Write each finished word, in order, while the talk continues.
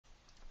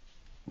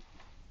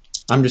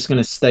I'm just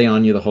gonna stay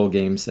on you the whole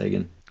game,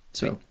 Sagan.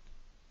 Sweet.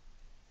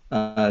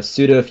 So,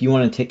 Pseudo, if you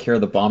want to take care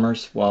of the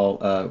bombers while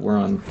we're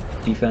on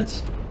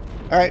defense,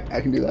 All right, I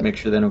can do that. make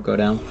sure they don't go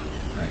down. All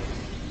right.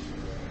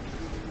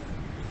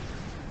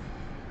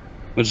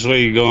 Which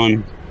way you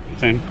going,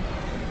 Fame?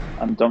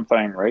 I'm done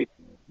firing right,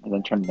 and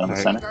then turn down the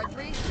Alright. center.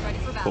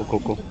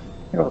 Cool.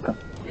 You're welcome.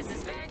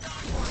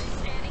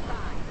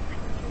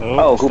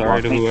 Oh, who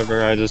sorry blocked to me?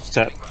 whoever I just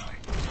tapped.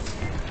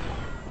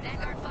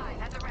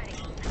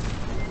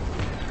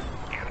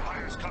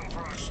 Empires come for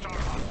our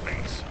Starlock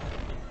base.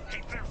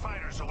 Keep their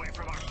fighters away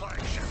from our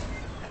flagship.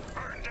 And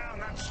burn down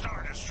that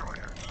Star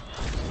Destroyer.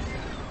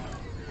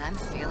 I'm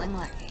feeling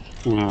lucky.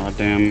 Oh,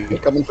 damn. They're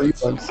coming for you,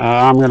 bugs.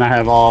 I'm gonna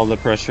have all the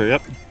pressure,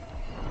 yep.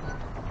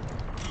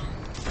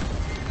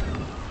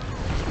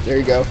 There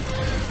you go.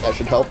 That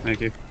should help.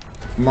 Thank you.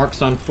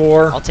 Marks on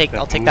 4. I'll take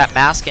that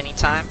mask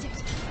anytime.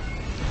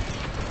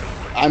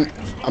 I'm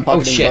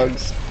pocketing shit.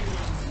 bugs.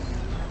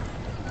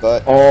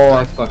 But Oh,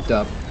 I fucked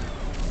up.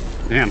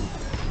 Damn.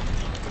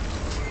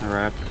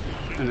 Alright.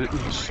 And it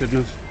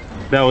shouldn't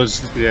have. That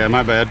was, yeah,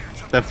 my bad.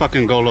 That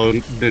fucking Golo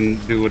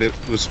didn't do what it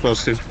was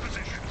supposed to.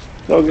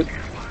 Oh, good.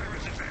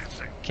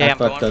 Okay, I I'm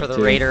going fucked for up the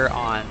too. Raider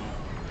on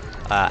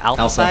Alpha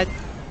Alpha. side.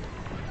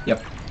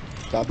 Yep.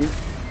 copy.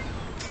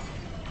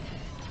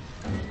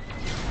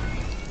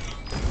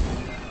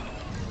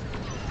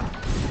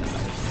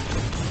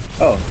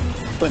 Oh,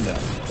 put down.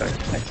 Sorry.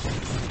 Thanks.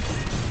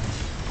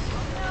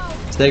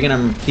 Sagan,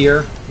 I'm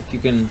here. If you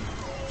can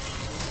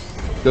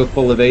go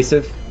full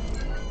evasive.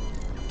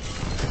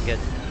 Good.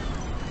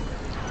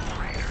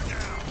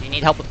 Do you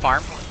need help with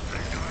farm?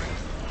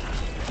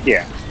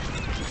 Yeah.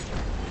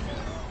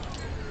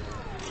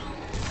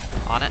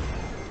 On it.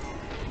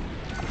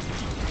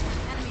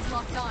 Enemies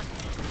locked on.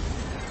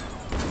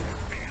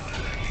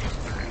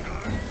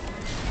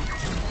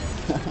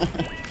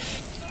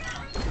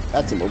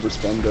 That's some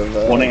overspend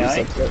of One AI?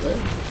 resets right there.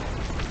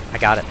 I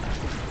got it.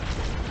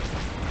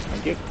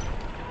 Thank you.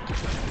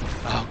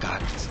 Oh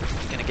god. It's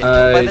gonna get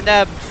killed by the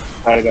neb.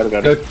 Got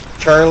it. Go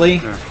Charlie.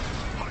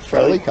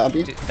 Charlie,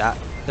 copy. Dude,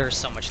 there's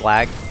so much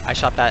lag. I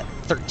shot that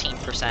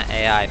 13%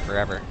 AI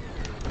forever.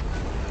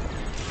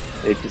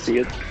 Hate to see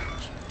it.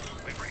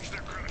 We've reached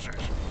their cruisers.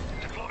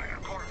 Deploying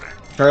a Corvette.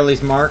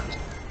 Charlie's marked.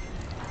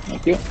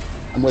 Thank you.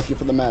 I'm with you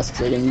for the masks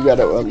again. You got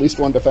at least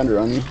one defender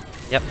on you.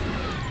 Yep.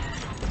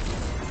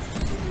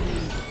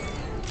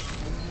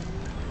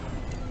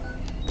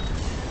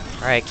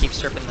 Alright, keep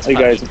stripping this Hey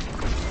puppy.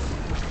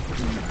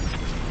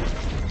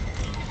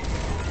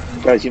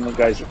 Guys,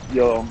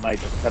 y'all might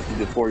have to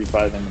do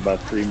 45 in about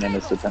 3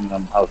 minutes, depending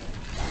on how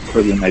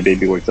early my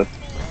baby wakes up.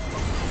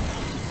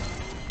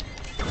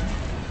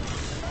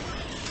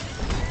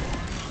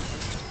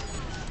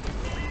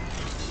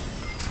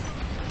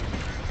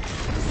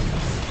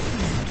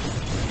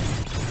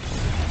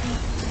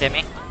 Hit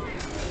me.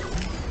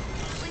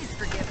 Please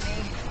forgive me.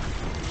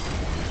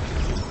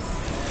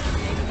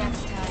 Maybe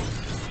next time.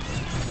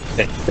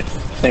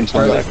 Same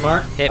Charlie's back.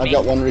 marked. Hit I've me.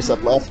 got one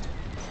reset left.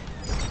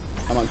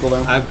 I'm on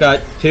cooldown. I've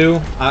got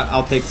 2.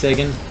 I'll take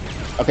Sagan.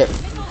 Okay,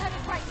 Missile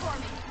headed right for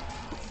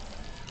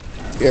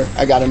me. here.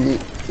 I got him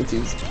since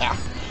he's...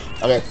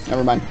 Okay,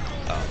 never mind.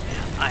 Oh,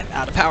 I'm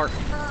out of power.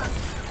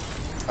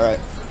 Alright.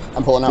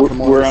 I'm pulling out for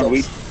more We're on resets.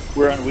 weak.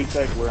 We're on weak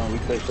side.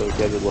 So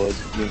get as low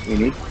as you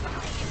need.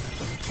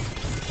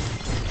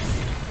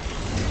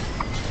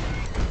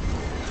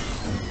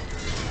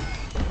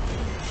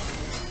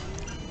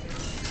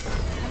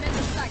 I'm in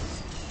the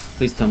sights.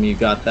 Please tell me you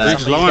got that.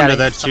 Thanks. Low under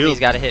that Somebody's shield.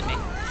 gotta hit me.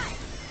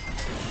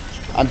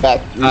 I'm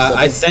back.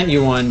 I Resetting. sent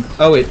you one.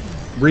 Oh, it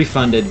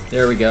refunded.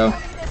 There we go.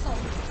 Missile.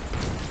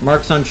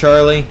 Marks on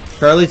Charlie.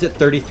 Charlie's at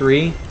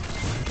 33.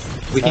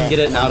 We can get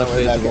it I'm out on of my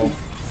way back visible. in.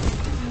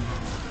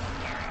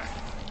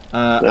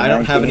 I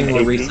don't have any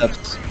more 19, 18.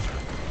 resets.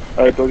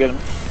 Alright, go get him.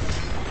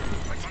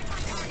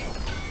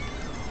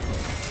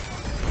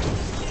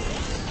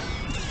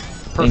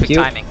 Perfect you.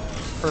 timing.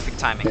 Perfect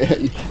timing.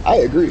 I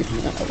agree.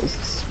 Yeah, that was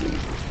sweet.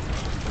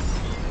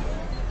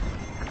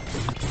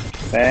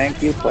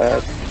 Thank you,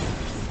 Platt.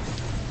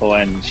 Oh,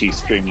 and she's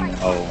streaming.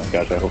 Oh my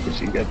gosh, I hope that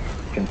she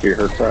can hear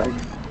her cry.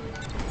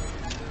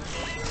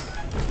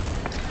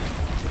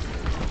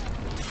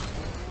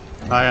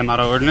 I am out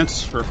of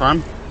ordnance for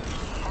farm.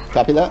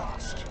 Copy that.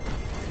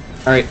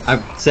 Alright,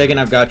 Sagan,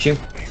 I've got you.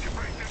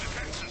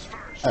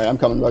 Alright, I'm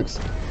coming, bugs.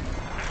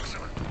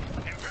 Excellent.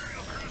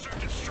 Imperial cruiser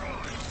destroyed.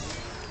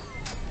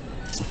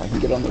 So if I can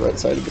get on the right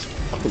side of this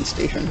fucking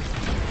station.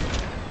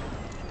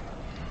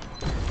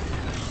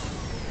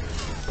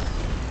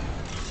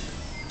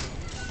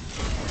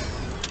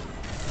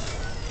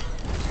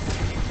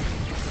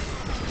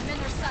 I'm in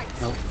their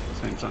sights. Nope.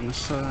 Things on this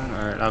side.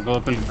 Alright, I'll go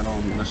up in the middle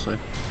on this way.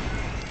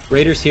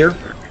 Raiders here.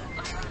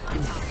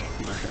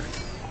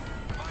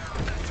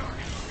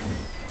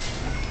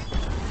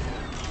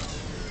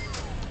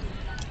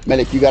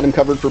 Medic, you got him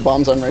covered for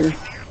bombs on Raider?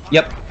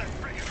 Yep.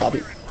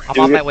 Copy. I'm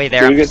Do on we my get- way do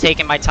there. we I'm get just to-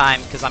 taking my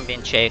time because I'm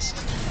being chased.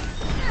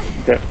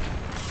 Okay.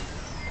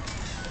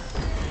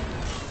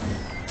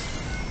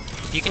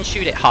 If you can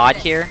shoot at Hod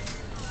here.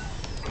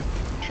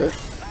 Sure.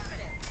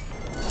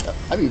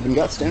 I've even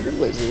got standard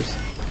lasers.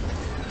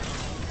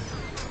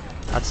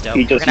 That's dope.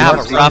 He We're just gonna have a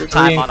marks rough Three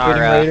time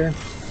including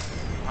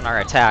on our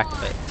attack,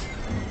 but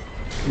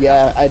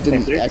Yeah, I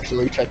didn't Lasers?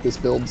 actually check this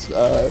build's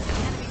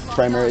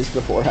primaries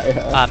before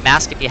I.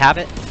 mask if you have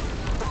it.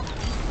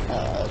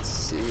 Let's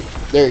see.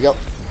 There you go.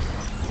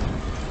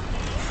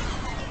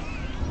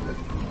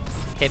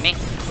 Hit me.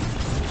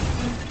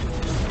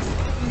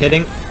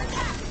 Hitting.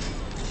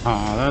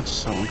 Oh, that's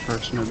so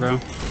unfortunate, bro.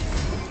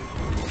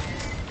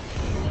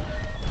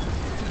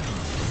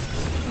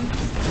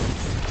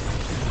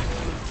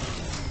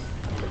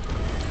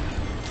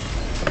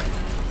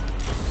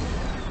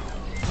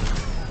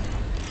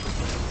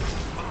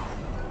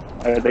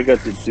 They got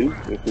the Duke.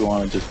 If you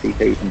want to just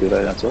PK, you can do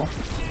that. That's all.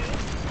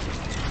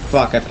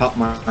 Fuck, I popped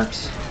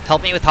marks.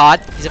 Help me with Hod.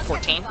 He's at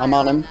 14. I'm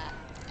on him.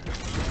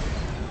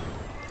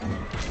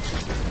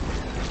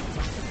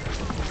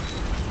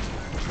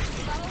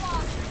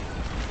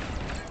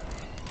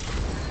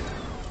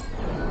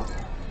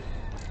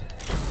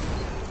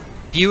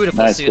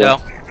 Beautiful Nice,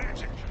 pseudo.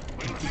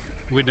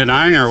 We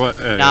denying or what?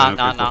 No, Yeah,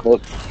 no, okay, no.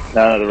 Well,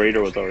 no, the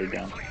Raider was already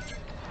down.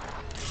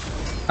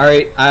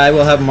 Alright, I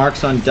will have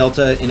marks on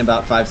Delta in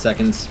about 5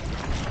 seconds.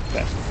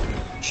 Okay.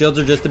 Shields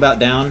are just about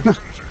down.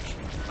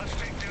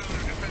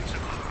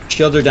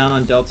 Shields are down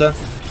on Delta.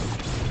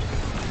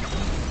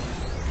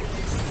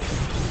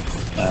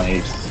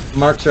 Nice.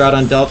 Marks are out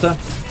on Delta.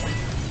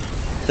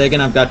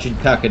 Sagan, I've got you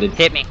pocketed.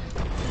 Hit me.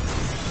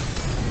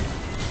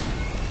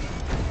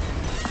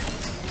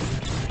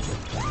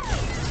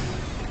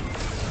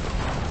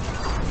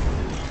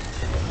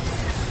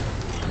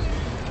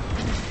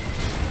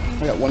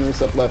 I got one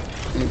reset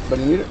left.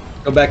 Anybody need it?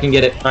 Go back and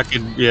get it. I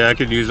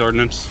could use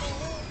ordnance.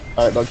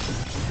 Alright, Bugs.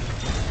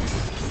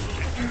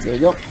 There you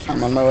go.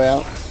 I'm on my way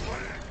out.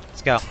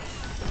 Let's go.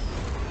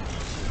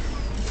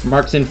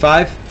 Marks in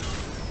 5.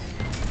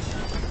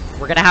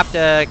 We're gonna have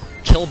to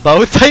kill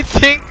both, I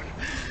think.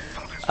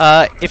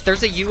 If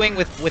there's a U-wing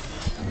with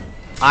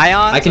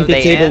ions, I can are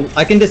they disable. in?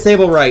 I can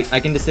disable right. I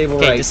can disable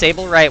Okay, right.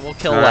 disable right. We'll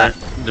kill Alright,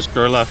 left.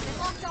 destroy left.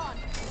 Locked on.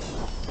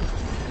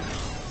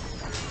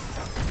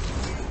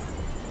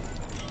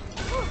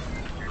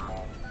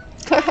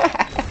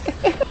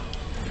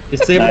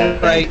 Disable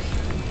Nice. right.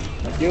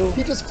 Thank you.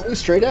 He just flew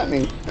straight at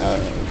me.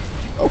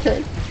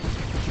 Okay.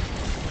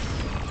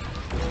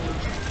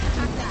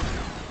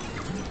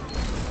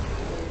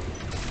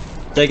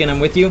 Sagan, I'm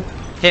with you.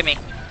 Hit me.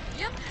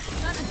 Yep.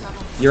 Not in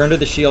trouble. You're under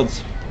the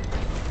shields.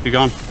 Be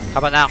gone. How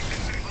about now?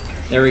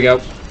 There we go.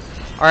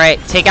 All right,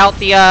 take out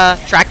the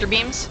tractor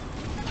beams.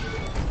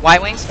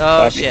 Y-wings. Oh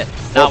Copy. shit.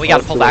 No, we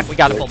gotta pull back. We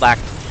gotta pull back.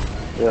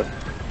 Yep.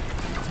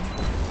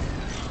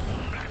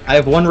 I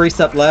have 1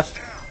 reset left.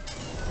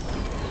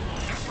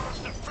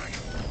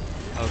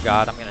 Oh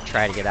god, I'm gonna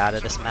try to get out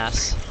of this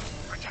mess.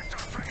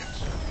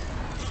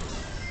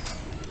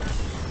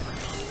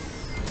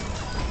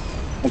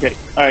 Okay.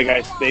 All right,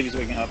 guys. Baby's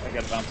waking up. I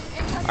gotta bounce.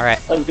 All right.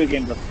 That was a good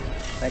game, though.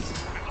 Thanks.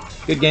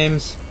 Good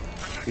games.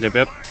 Yep,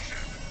 yep.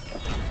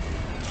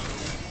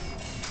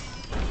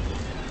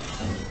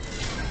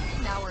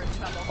 Now we're in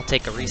trouble. I'll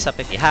take a resup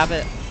if you have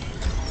it.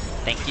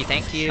 Thank you,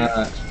 thank you.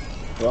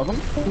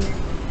 Welcome.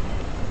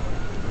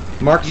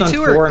 Marks You on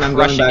two 4, are and I'm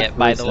going crushing back. it,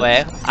 by the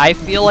way. I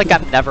feel like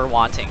I'm never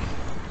wanting.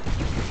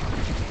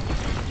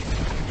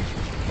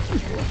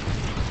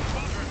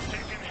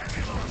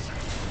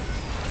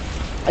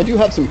 I do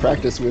have some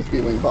practice with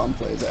B-Wing bomb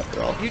plays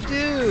after all. You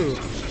do.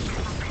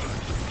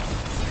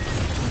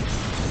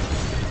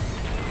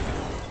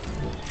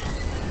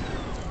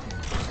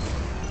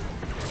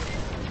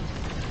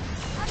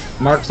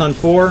 Marks on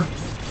 4. I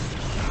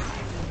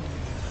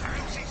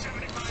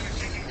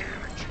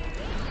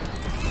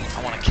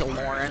want to kill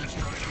Lorhin.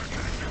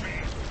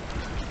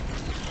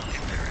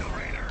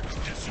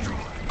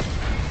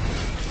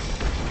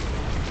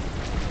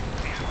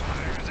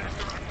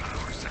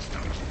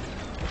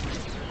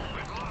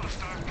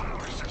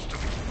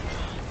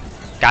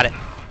 Got it.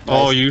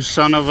 Oh, you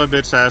son of a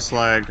bitch ass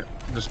lag.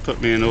 Just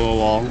put me into a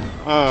wall.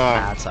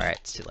 Nah, that's alright.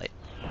 It's too late.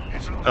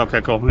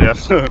 Okay, cool. Yeah.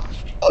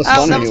 That was Oh,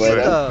 fun that was anyway, good,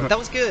 though. though. That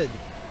was good.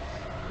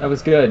 That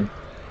was good.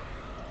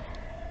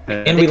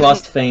 And They we couldn't-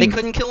 lost Fame. They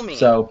couldn't kill me.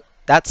 So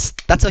That's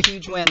a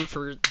huge win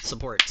for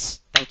supports.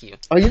 Thank you.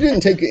 Oh, you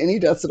didn't take any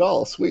deaths at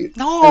all. Sweet.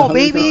 No, And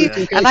baby,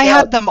 122K and I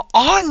had cap. them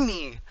on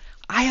me.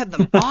 I had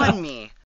them on me.